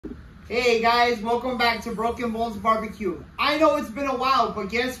Hey guys, welcome back to Broken Bones Barbecue. I know it's been a while, but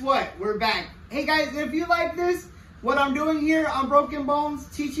guess what? We're back. Hey guys, if you like this, what I'm doing here on Broken Bones,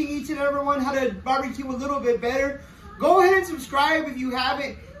 teaching each and everyone how to barbecue a little bit better, go ahead and subscribe if you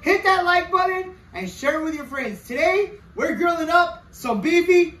haven't. Hit that like button and share it with your friends. Today, we're grilling up some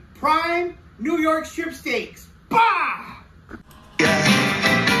beefy, prime New York strip steaks. Bah!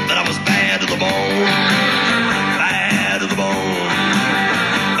 Yeah, that I was bad to the bone, bad to the bone,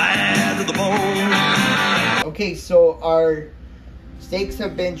 bad to the bone. Okay, so our steaks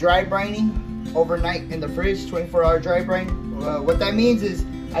have been dry brining overnight in the fridge, 24-hour dry brine. What that means is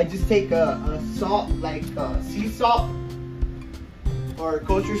I just take a salt, like sea salt or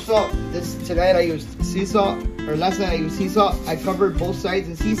kosher salt. Tonight I used sea salt, or last night I used sea salt. I covered both sides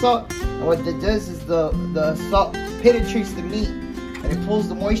in sea salt, and what that does is the salt penetrates the meat and it pulls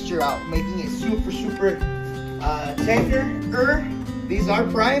the moisture out, making it super tender. These are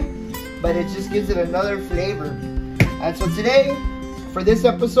prime, but it just gives it another flavor. And so today, for this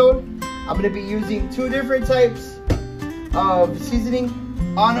episode, I'm gonna be using two different types of seasoning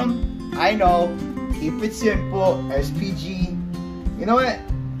on them. I know, keep it simple, SPG. You know what?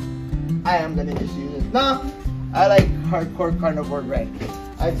 I am gonna just use it. No, I like hardcore carnivore red.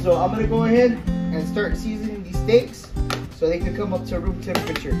 Alright, so I'm gonna go ahead and start seasoning these steaks so they can come up to room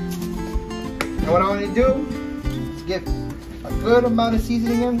temperature. Now what I want to do is get a good amount of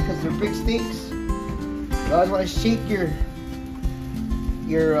seasoning in because they're big steaks. You always want to shake your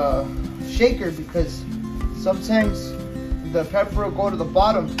shaker because sometimes the pepper will go to the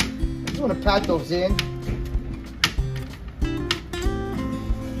bottom. I just want to pat those in.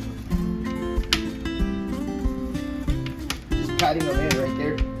 Just patting them in right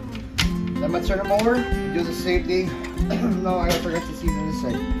there. Then I'm going to turn them over and do the same thing. No, I forgot to season this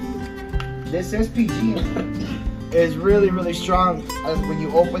side. This SPG is really strong when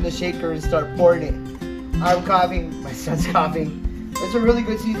you open the shaker and start pouring it. I'm coughing, my son's coughing. It's a really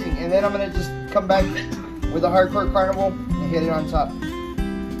good seasoning. And then I'm gonna just come back with a hardcore carnivore and hit it on top.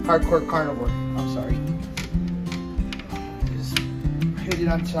 Hardcore carnivore, I'm sorry. Just hit it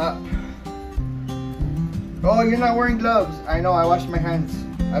on top. Oh, you're not wearing gloves. I know, I washed my hands.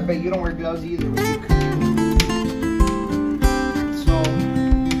 I bet you don't wear gloves either when you cook. So,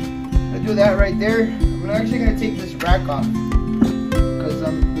 I do that right there. I'm actually gonna take this rack off because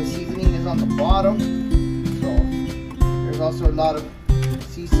the seasoning is on the bottom. There's also a lot of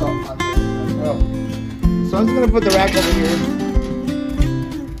sea salt on there as well. So I'm just going to put the rack over here.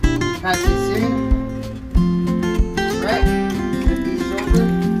 Pass this in. Right. Flip these over.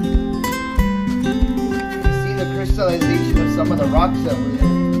 You see the crystallization of some of the rocks over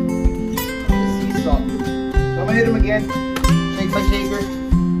there. The sea salt. So I'm going to hit them again. Shake my shaker.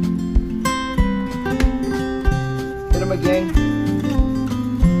 Hit them again.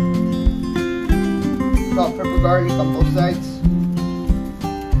 Salt, pepper, garlic on both sides.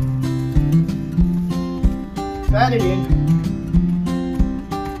 Pat it in.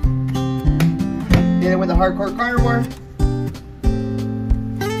 Hit it with a hardcore carnivore.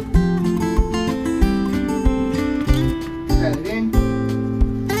 Pat it in.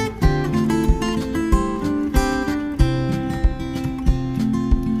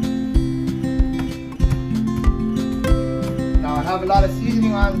 Now I have a lot of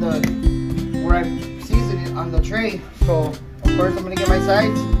seasoning on where I season it on the tray, so of course I'm gonna get my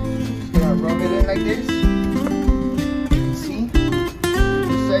sides. Just gonna rub it in like this. See,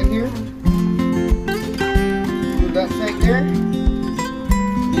 this side here, do that side there,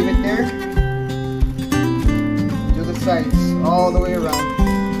 leave it there, do the sides all the way around.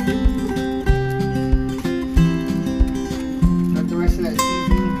 Let the rest of that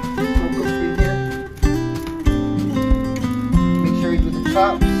seasoning soak up in here. Make sure you do the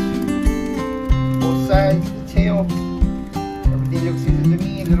tops, sides, the tail. Everything looks seasoned to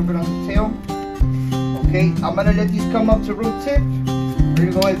me, a little bit on the tail. Okay, I'm gonna let these come up to room temp. We're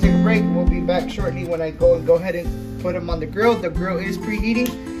gonna go ahead and take a break and we'll be back shortly when I go ahead and put them on the grill. The grill is preheating.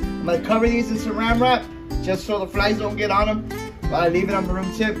 I'm gonna cover these in saran wrap just so the flies don't get on them while I leave it on the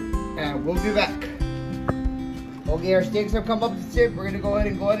room temp, and we'll be back. Okay, our steaks have come up to temp. We're gonna go ahead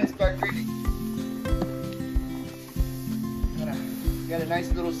and start grilling. Got a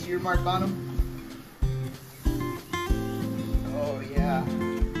nice little sear mark on them. Oh yeah.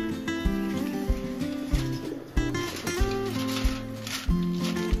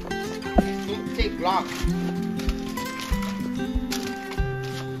 Don't take long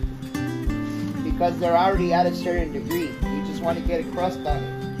because they're already at a certain degree. You just want to get a crust on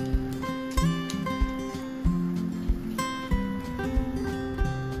it.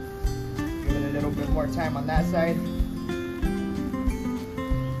 Give it a little bit more time on that side.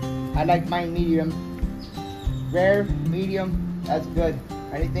 I like mine medium. Rare, medium, that's good.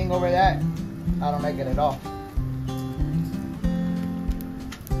 Anything over that, I don't like it at all.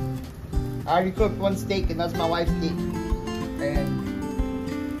 I already cooked one steak, and that's my wife's steak. And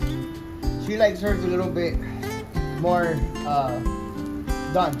she likes hers a little bit more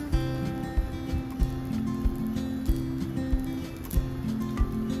done.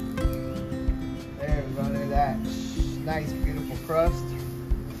 There we go, look at that. Nice, beautiful crust.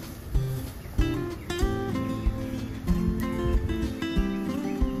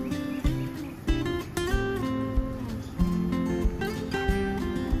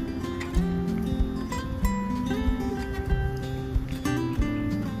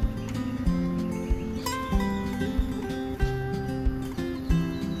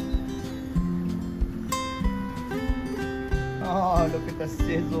 Oh, look at the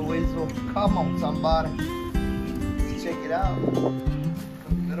sizzle whizzle. Come on, somebody. Let's check it out. Cook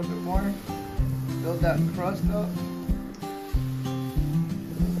a little bit more. Build that crust up.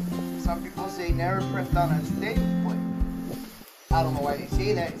 Some people say never press down on steak, but I don't know why they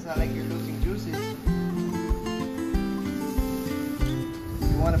say that. It's not like you're losing juices.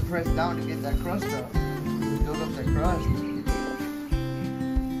 You want to press down to get that crust up. Build up that crust.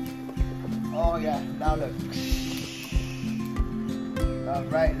 Oh yeah, now look.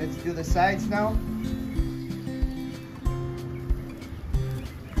 Alright, let's do the sides now.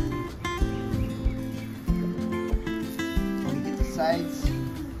 Let me get the sides.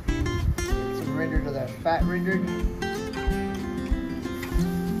 Get some rendered of that fat rendered.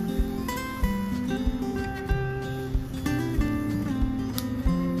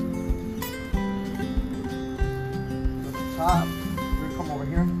 At the top, we're gonna come over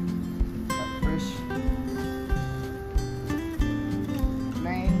here. Got fresh.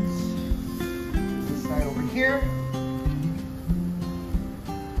 Over here.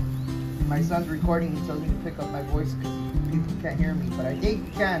 My son's recording. He tells me to pick up my voice because people can't hear me, but I think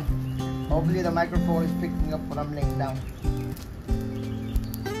you can. Hopefully the microphone is picking up when I'm laying down.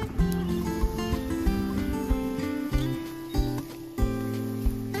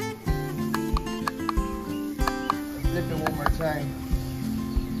 Let's flip it one more time.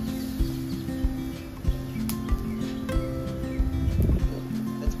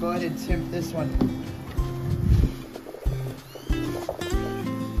 Let's go ahead and tip this one.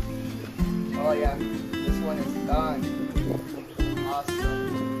 Oh yeah, this one is done.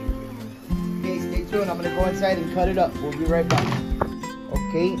 Awesome. Okay, stay tuned. I'm gonna go inside and cut it up. We'll be right back.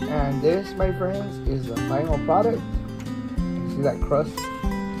 Okay, and this, my friends, is the final product. You see that crust?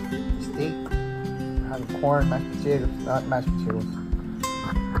 Steak. And corn, mashed potatoes. Not mashed potatoes.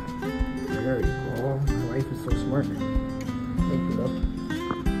 There we go. My wife is so smart. Take it up.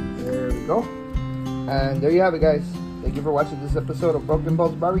 There we go. And there you have it, guys. Thank you for watching this episode of Broken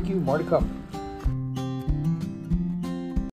Balls Barbecue. More to come.